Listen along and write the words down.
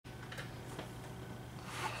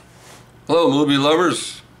Hello, movie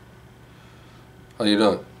lovers. How you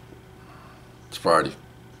doing? It's Friday.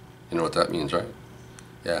 You know what that means, right?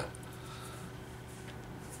 Yeah.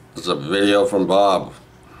 This is a video from Bob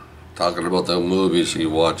talking about the movies he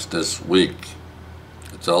watched this week.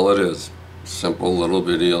 That's all it is. Simple little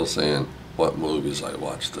video saying what movies I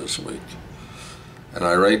watched this week. And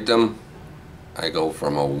I rate them. I go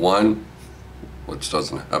from a 1, which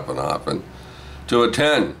doesn't happen often, to a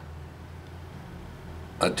 10.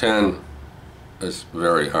 A 10 is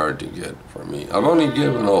very hard to get for me. I've only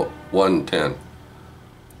given out 110,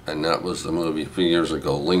 and that was the movie a few years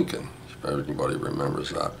ago, Lincoln, if everybody remembers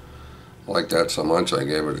that. I liked that so much I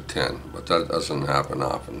gave it a 10, but that doesn't happen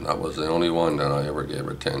often. That was the only one that I ever gave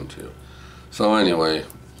a 10 to. So anyway,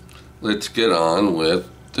 let's get on with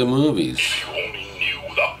the movies. If you only knew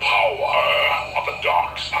the power of the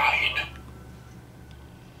dark side.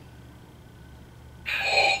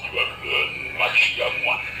 You have learned much, young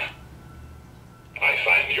one. I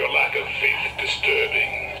find your lack of faith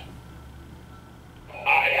disturbing.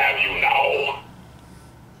 I have you now.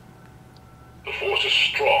 The force is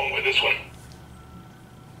strong with this one.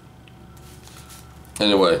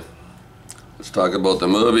 Anyway, let's talk about the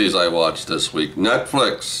movies I watched this week.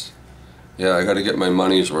 Netflix. Yeah, I gotta get my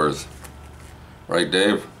money's worth. Right,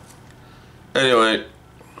 Dave? Anyway,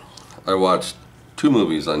 I watched 2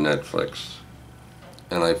 movies on Netflix.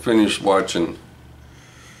 And I finished watching,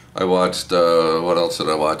 what else did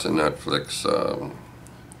I watch on Netflix?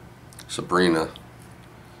 Sabrina.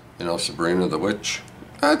 You know, Sabrina the Witch.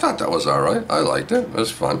 I thought that was alright. I liked it. It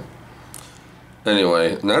was fun.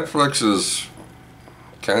 Anyway, Netflix is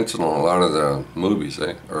canceling a lot of the movies,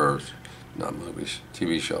 or not movies,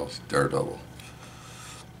 TV shows. Daredevil.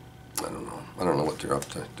 I don't know. I don't know what they're up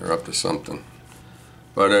to. They're up to something.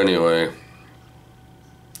 But anyway,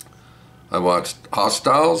 I watched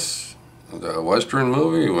Hostiles, the Western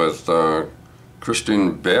movie with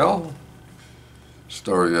Christian Bale.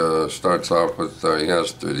 Story starts off with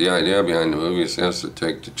the idea behind the movie is he has to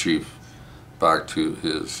take the chief back to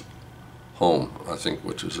his home, I think,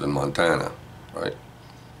 which is in Montana, right?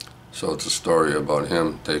 So it's a story about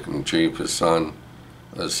him taking the chief, his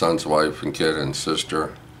son's wife and kid and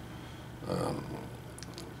sister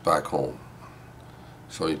back home.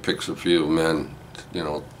 So he picks a few men, you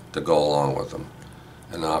know, to go along with him,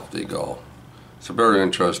 and off they go. It's a very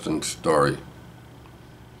interesting story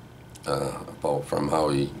about from how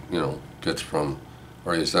he, you know, gets from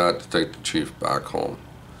where he's at to take the chief back home.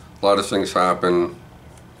 A lot of things happen.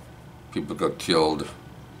 People got killed.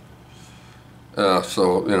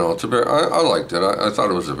 So, you know, it's I liked it. I thought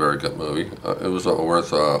it was a very good movie. It was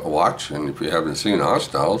worth a watch, and if you haven't seen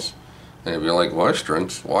Hostiles, and if you like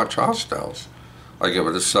Westerns, watch Hostiles. I give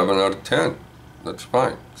it a 7 out of 10. That's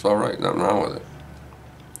fine. It's all right. Nothing wrong with it.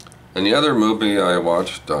 And the other movie I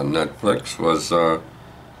watched on Netflix was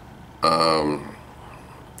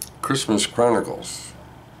Christmas Chronicles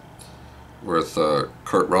with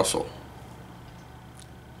Kurt Russell.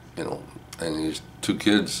 You know, and these 2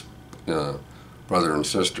 kids, brother and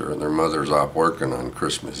sister, and their mother's off working on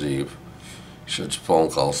Christmas Eve. She gets a phone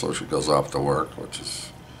call, so she goes off to work, which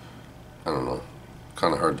is, I don't know,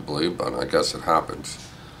 kind of hard to believe, but I guess it happens.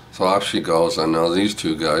 So off she goes, and now these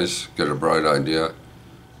 2 guys get a bright idea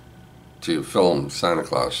to film Santa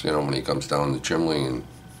Claus, you know, when he comes down the chimney and,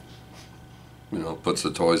 you know, puts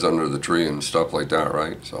the toys under the tree and stuff like that,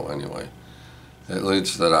 right? So anyway, it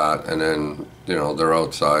leads to that, and then, you know, they're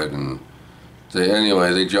outside, and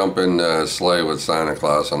they jump in the sleigh with Santa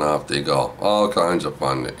Claus, and off they go. All kinds of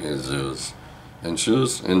fun ensues.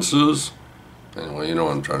 Anyway, you know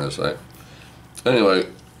what I'm trying to say. Anyway,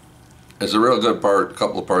 it's a real good part, a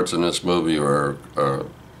couple of parts in this movie where Kurt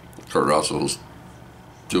Russell's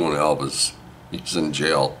doing Elvis. He's in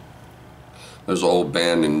jail. There's a whole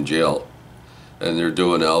band in jail, and they're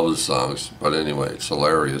doing Elvis songs. But anyway, it's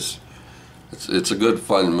hilarious. It's a good,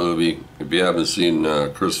 fun movie. If you haven't seen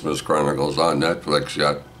Christmas Chronicles on Netflix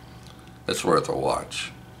yet, it's worth a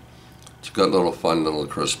watch. It's a good little, fun little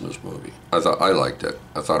Christmas movie. I liked it.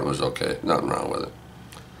 I thought it was okay. Nothing wrong with it.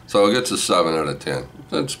 So it gets a 7 out of 10.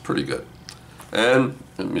 That's pretty good. And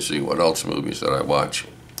let me see what else movies that I watch.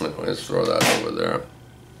 Anyway, let's throw that over there.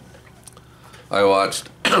 I watched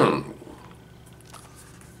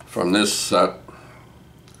from this set,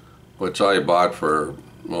 which I bought for,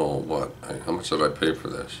 how much did I pay for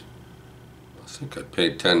this? I think I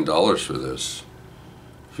paid $10 for this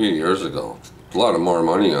a few years ago. A lot of more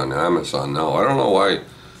money on Amazon now. I don't know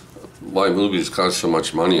why movies cost so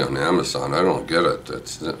much money on Amazon. I don't get it.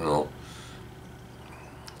 It's, you know,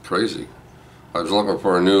 crazy. I was looking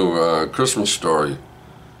for a new Christmas story.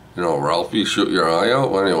 You know, Ralphie, Shoot Your Eye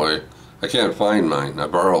Out. Well, anyway, I can't find mine. I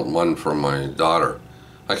borrowed one from my daughter.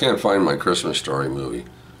 I can't find my Christmas Story movie.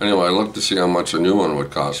 Anyway, I looked to see how much a new one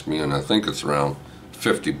would cost me, and I think it's around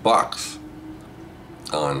 50 bucks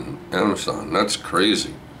on Amazon. That's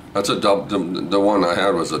crazy. That's a the one I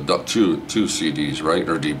had was a two CDs, right,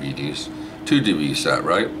 or DVDs, 2 DVD set,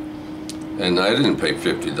 right? And I didn't pay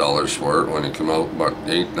 $50 for it when it came out about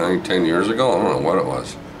 8, 9, 10 years ago. I don't know what it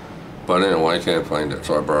was, but anyway, I can't find it,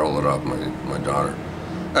 so I borrowed it off my daughter.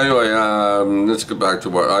 Anyway, let's get back to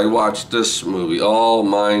what I watched. This movie, All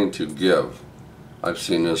Mine to Give. I've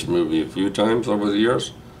seen this movie a few times over the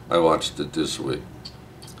years. I watched it this week.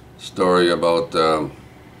 Story about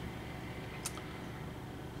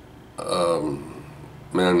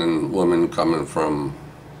man and woman coming from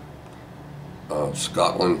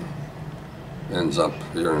Scotland, ends up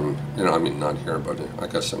here in, I mean not here, but I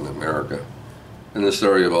guess in America. And the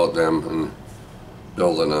story about them and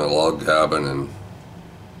building a log cabin and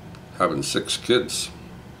having 6 kids.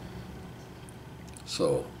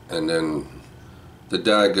 So, and then the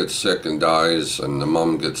dad gets sick and dies, and the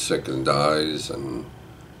mom gets sick and dies, and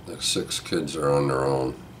the 6 kids are on their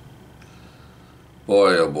own.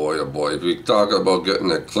 Boy, oh boy, oh boy. If you talk about getting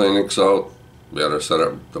the clinics out, we gotta set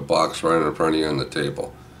up the box right in front of you on the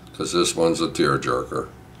table, because this one's a tearjerker.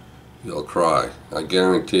 You'll cry. I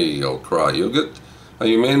guarantee you'll cry. You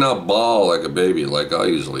may not bawl like a baby like I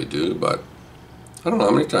usually do, but I don't know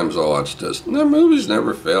how many times I watch this. The movies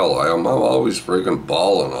never fail. I'm always freaking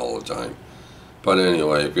bawling all the time. But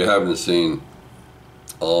anyway, if you haven't seen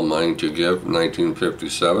All Mine to Give,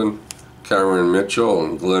 1957, Karen Mitchell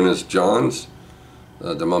and Glynis Johns,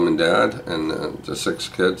 the mom and dad, and the 6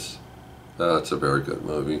 kids. It's a very good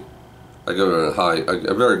movie. I give it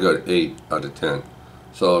a very good 8 out of 10.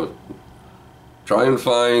 So try and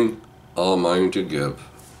find All Mine to Give.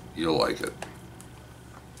 You'll like it.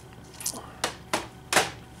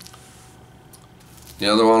 The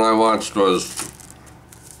other one I watched was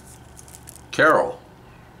Carol.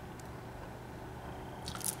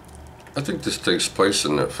 I think this takes place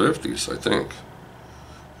in the 50s, I think.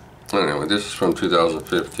 Anyway, this is from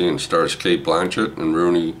 2015. Stars Cate Blanchett and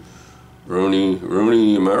Rooney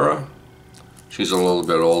Mara. She's a little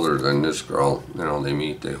bit older than this girl. They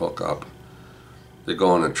meet, they hook up. They go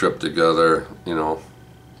on a trip together,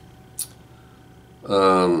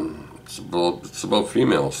 It's about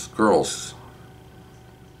females, girls.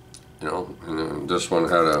 And this one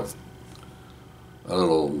had a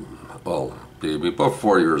little, baby, about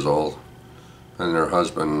 4 years old, and their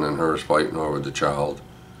husband and her is fighting over the child.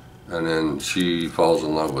 And then she falls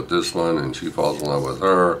in love with this one, and she falls in love with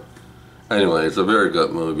her. Anyway, it's a very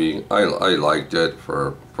good movie. I liked it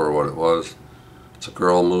for what it was. It's a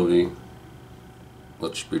girl movie.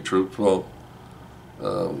 Let's be truthful.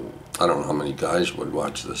 I don't know how many guys would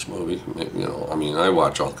watch this movie. I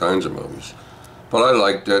watch all kinds of movies. But I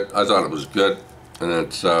liked it. I thought it was good. And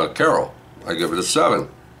it's Carol. I give it a 7.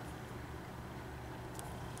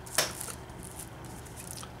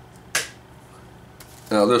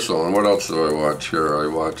 Now this one, what else do I watch here? I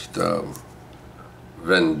watched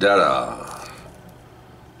Vendetta,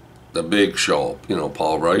 The Big Show.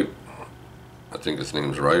 Paul Wright. I think his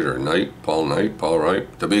name's Wright or Knight. Paul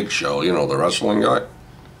Wright. The Big Show, the wrestling guy.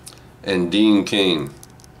 And Dean Cain.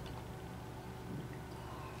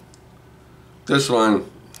 This one,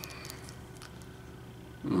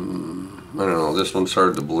 I don't know, this one's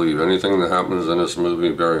hard to believe. Anything that happens in this movie,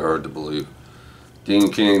 very hard to believe.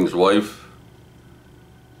 Dean Cain's wife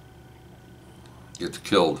gets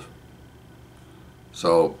killed.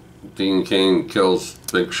 So Dean Cain kills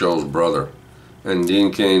Big Show's brother, and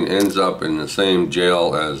Dean Cain ends up in the same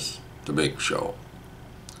jail as the Big Show.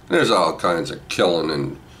 And there's all kinds of killing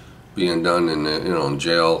and being done in in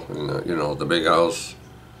jail, in the big house.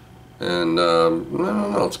 And I don't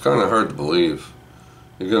know, it's kind of hard to believe.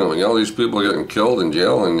 All these people getting killed in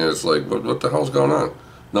jail, and it's like, what the hell's going on?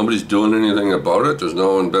 Nobody's doing anything about it. There's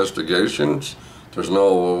no investigations. There's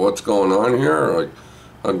no what's going on here.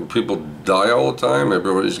 People die all the time.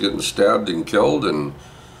 Everybody's getting stabbed and killed, and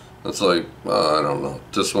it's like, I don't know.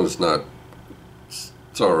 This one's not. It's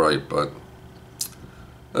all right, but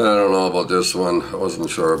I don't know about this one. I wasn't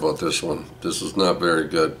sure about this one. This is not very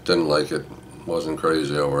good. Didn't like it. Wasn't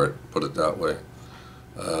crazy over it. Put it that way.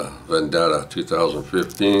 Vendetta,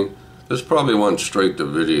 2015. This probably went straight to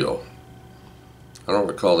video. I don't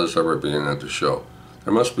recall this ever being at the show.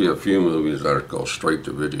 There must be a few movies that go straight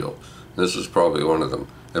to video. This is probably one of them.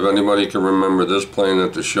 If anybody can remember this playing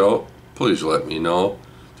at the show, please let me know.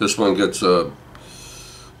 This one gets a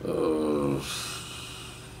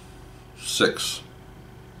 6.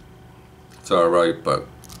 It's alright, but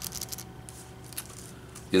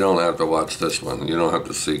you don't have to watch this one. You don't have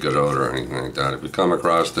to seek it out or anything like that. If you come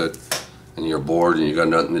across it and you're bored and you got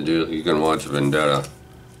nothing to do, you can watch Vendetta.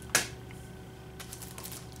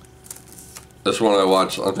 This one I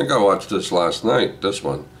watched, I think I watched this last night, this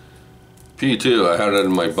one. P2, I had it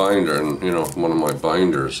in my binder, and you know, one of my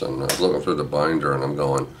binders, and I was looking through the binder and I'm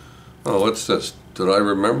going, oh, what's this? Did I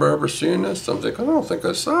remember ever seeing this? I'm thinking, I don't think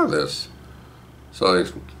I saw this. So I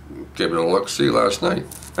gave it a look-see last night.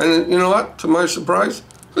 And you know what? To my surprise,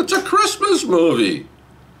 it's a Christmas movie.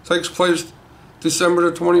 Takes place December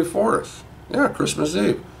the 24th. Yeah, Christmas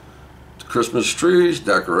Eve. Christmas trees,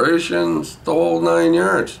 decorations, the whole 9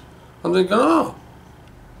 yards. I'm thinking, oh.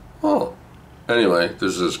 Anyway,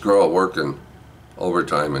 there's this girl working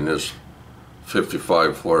overtime in this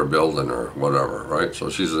 55-floor building or whatever, right? So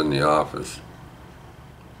she's in the office.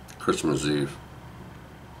 Christmas Eve.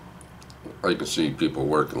 I can see people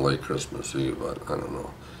working late Christmas Eve, but I don't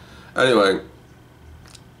know. Anyway,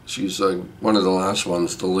 she's one of the last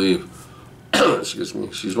ones to leave. Excuse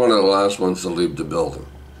me. She's one of the last ones to leave the building.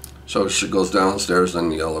 So she goes downstairs in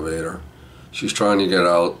the elevator. She's trying to get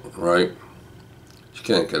out, right? She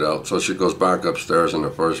can't get out, so she goes back upstairs on the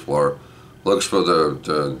first floor, looks for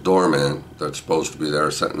the doorman that's supposed to be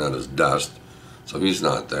there sitting at his desk. So he's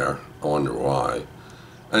not there. I wonder why.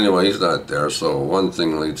 Anyway, he's not there, so one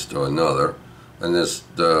thing leads to another. And this,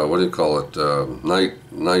 what do you call it, night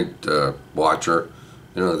watcher,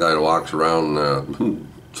 you know, the guy that walks around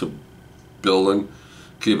the building,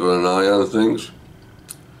 keeping an eye on things.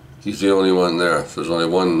 He's the only one there. There's only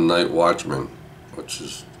one night watchman, which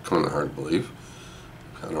is kind of hard to believe.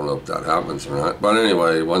 I don't know if that happens or not. But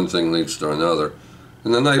anyway, one thing leads to another.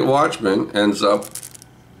 And the night watchman ends up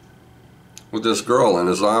with this girl in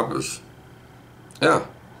his office. Yeah.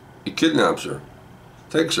 He kidnaps her,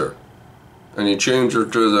 takes her, and he chains her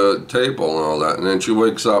to the table and all that, and then she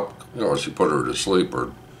wakes up, you know, she put her to sleep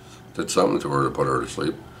or did something to her to put her to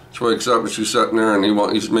sleep. She wakes up and she's sitting there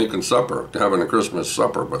and he's making supper, having a Christmas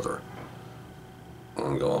supper with her. And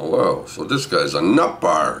I'm going, whoa, so this guy's a nut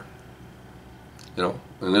bar. You know,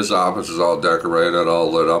 and his office is all decorated,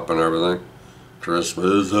 all lit up and everything.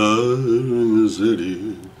 Christmas in the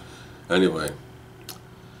city.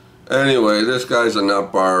 Anyway, this guy's a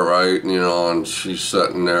nut bar, right? You know, and she's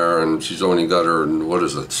sitting there and she's only got her, what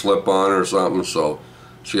is it, slip on or something. So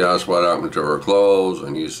she asks what happened to her clothes,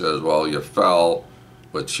 and he says, well, you fell,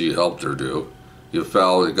 which she helped her do. You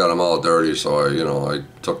fell, you got them all dirty, so I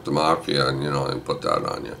took them off you and, and put that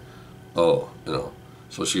on you. Oh,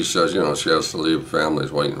 So she says, she has to leave,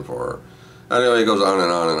 family's waiting for her. Anyway, it goes on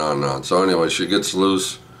and on and on and on. So anyway, she gets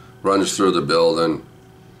loose, runs through the building,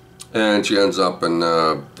 and she ends up in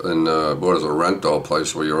what is a rental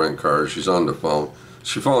place where you rent cars. She's on the phone.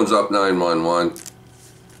 She phones up 911,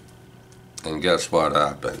 and guess what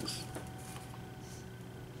happens?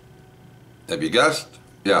 Have you guessed?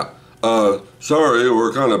 Yeah. Sorry,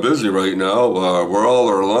 we're kind of busy right now. Where all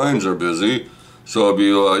our lines are busy. So if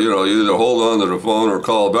you, you either hold on to the phone or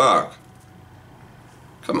call back.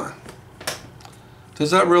 Come on.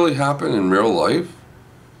 Does that really happen in real life?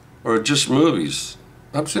 Or just movies?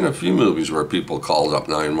 I've seen a few movies where people called up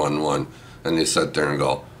 911 and they sit there and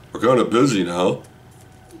go, we're kind of busy now.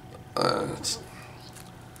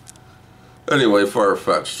 Anyway,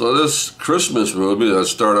 far-fetched. So this Christmas movie that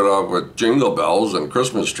started off with jingle bells and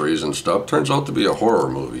Christmas trees and stuff turns out to be a horror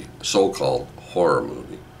movie. So-called horror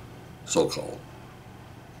movie. So-called.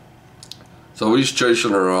 So he's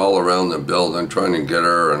chasing her all around the building, trying to get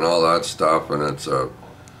her and all that stuff, and it's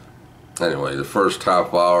anyway, the first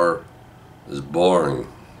half hour is boring.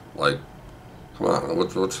 Like, come on,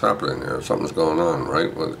 what's happening here? Something's going on,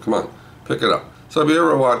 right? Well, come on, pick it up. So if you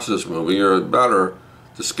ever watch this movie, you're better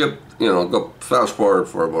to skip, go fast forward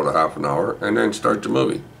for about a half an hour and then start the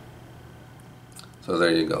movie. So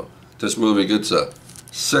there you go. This movie gets a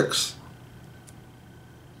 6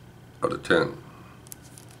 out of 10.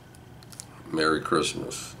 Merry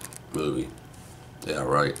Christmas movie. Yeah,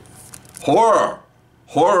 right. Horror!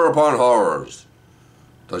 Horror upon horrors.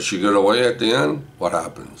 Does she get away at the end? What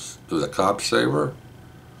happens? Do the cops save her?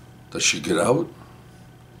 Does she get out?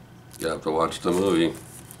 You have to watch the movie.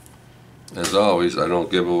 As always, I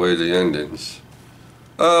don't give away the endings.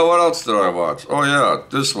 What else did I watch? Oh yeah,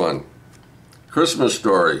 this one. Christmas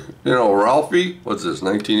Story. Ralphie? What's this,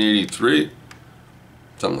 1983?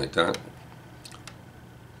 Something like that.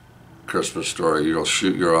 Christmas Story, you'll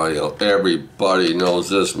shoot your eye out. Everybody knows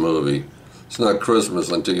this movie. It's not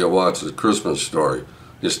Christmas until you watch the Christmas Story.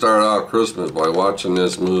 You start out Christmas by watching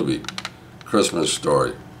this movie, Christmas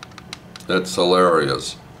Story. That's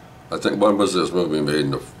hilarious. I think, when was this movie made?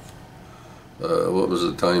 In the, what was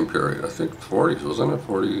the time period? I think 40s, wasn't it?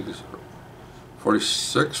 40s,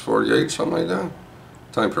 46, 48, something like that.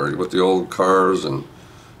 Time period with the old cars and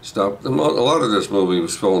stuff. A lot of this movie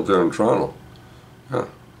was filmed there in Toronto. Yeah.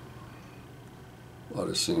 A lot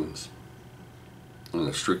of scenes. And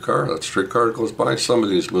the streetcar, that streetcar goes by. Some of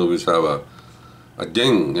these movies have a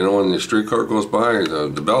ding, you know, when the streetcar goes by,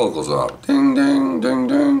 the bell goes off. Ding, ding, ding,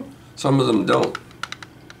 ding. Some of them don't.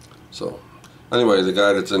 So, anyway, the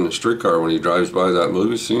guy that's in the streetcar when he drives by that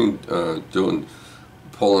movie scene,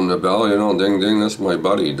 pulling the bell, you know, ding, ding, that's my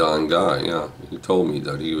buddy, Don Guy, yeah. He told me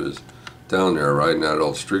that he was down there riding that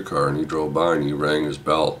old streetcar and he drove by and he rang his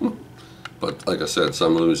bell. But like I said,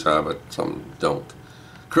 some movies have it, some don't.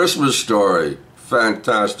 Christmas Story,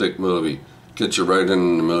 fantastic movie. Gets you right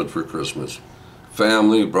in the mood for Christmas.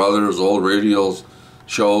 Family, brothers, old radios,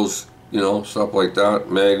 shows, you know, stuff like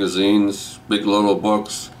that. Magazines, big little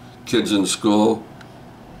books, kids in school,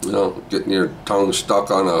 you know, getting your tongue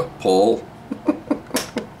stuck on a pole.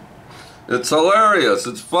 It's hilarious.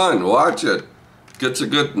 It's fun. Watch it. Gets a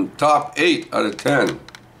good top 8 out of 10.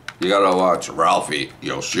 You gotta watch Ralphie.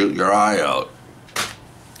 You'll shoot your eye out.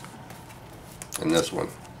 And this one.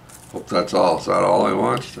 Hope that's all. Is that all I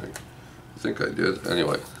watched? I think I did.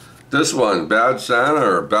 Anyway, this one, Bad Santa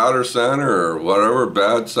or Batter Santa or whatever,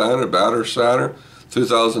 Bad Santa, Batter Santa,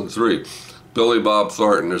 2003. Billy Bob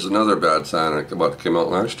Thornton. There's another Bad Santa that came out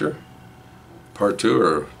last year. Part 2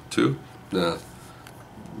 or 2? Yeah.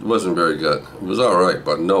 It wasn't very good. It was alright,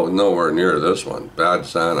 but nowhere near this one. Bad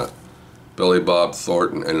Santa. Billy Bob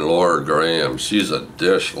Thornton and Laura Graham. She's a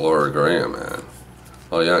dish, Laura Graham, man.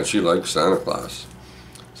 Oh yeah, and she likes Santa Claus.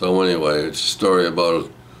 So anyway, it's a story about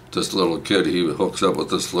this little kid. He hooks up with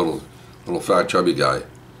this little fat chubby guy,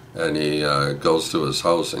 and he goes to his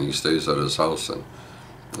house and he stays at his house, and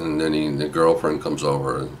then the girlfriend comes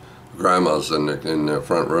over and grandma's in the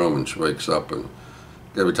front room and she wakes up, and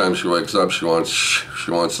every time she wakes up she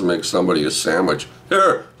wants to make somebody a sandwich.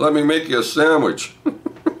 Here, let me make you a sandwich.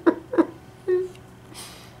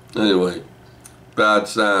 Anyway, Bad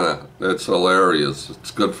Santa. That's hilarious.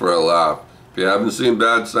 It's good for a laugh. If you haven't seen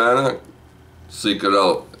Bad Santa, seek it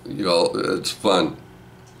out. It's fun.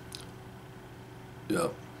 Yeah.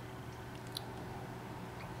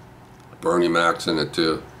 Bernie Mac's in it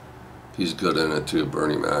too. He's good in it too,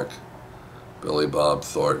 Bernie Mac. Billy Bob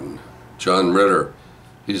Thornton. John Ritter.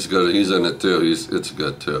 He's good. He's in it too. It's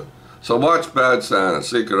good too. So watch Bad Santa.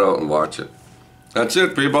 Seek it out and watch it. That's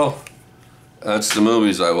it, people. That's the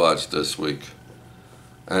movies I watched this week.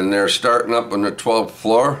 And they're starting up on the 12th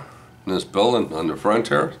floor in this building on the front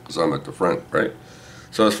here, because I'm at the front, right?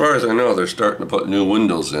 So as far as I know, they're starting to put new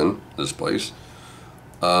windows in this place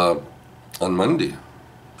on Monday.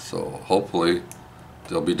 So hopefully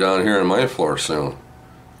they'll be down here on my floor soon,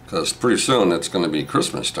 because pretty soon it's going to be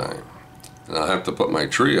Christmas time. And I'll have to put my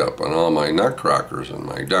tree up and all my nutcrackers and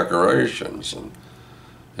my decorations and,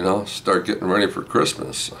 you know, start getting ready for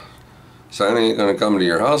Christmas. Santa ain't gonna come to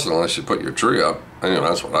your house unless you put your tree up. Anyway,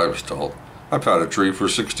 that's what I was told. I've had a tree for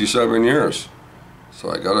 67 years, so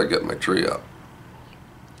I gotta get my tree up.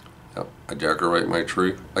 Yep, I decorate my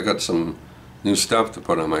tree. I got some new stuff to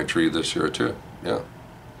put on my tree this year too. Yeah,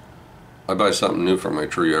 I buy something new for my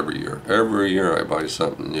tree every year. Every year I buy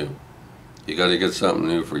something new. You gotta get something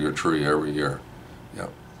new for your tree every year. Yeah.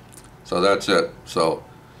 So that's it. So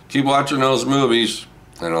keep watching those movies,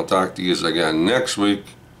 and I'll talk to you again next week.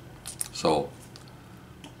 So,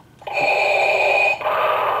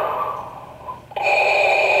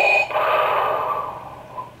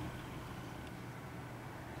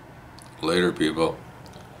 later, people.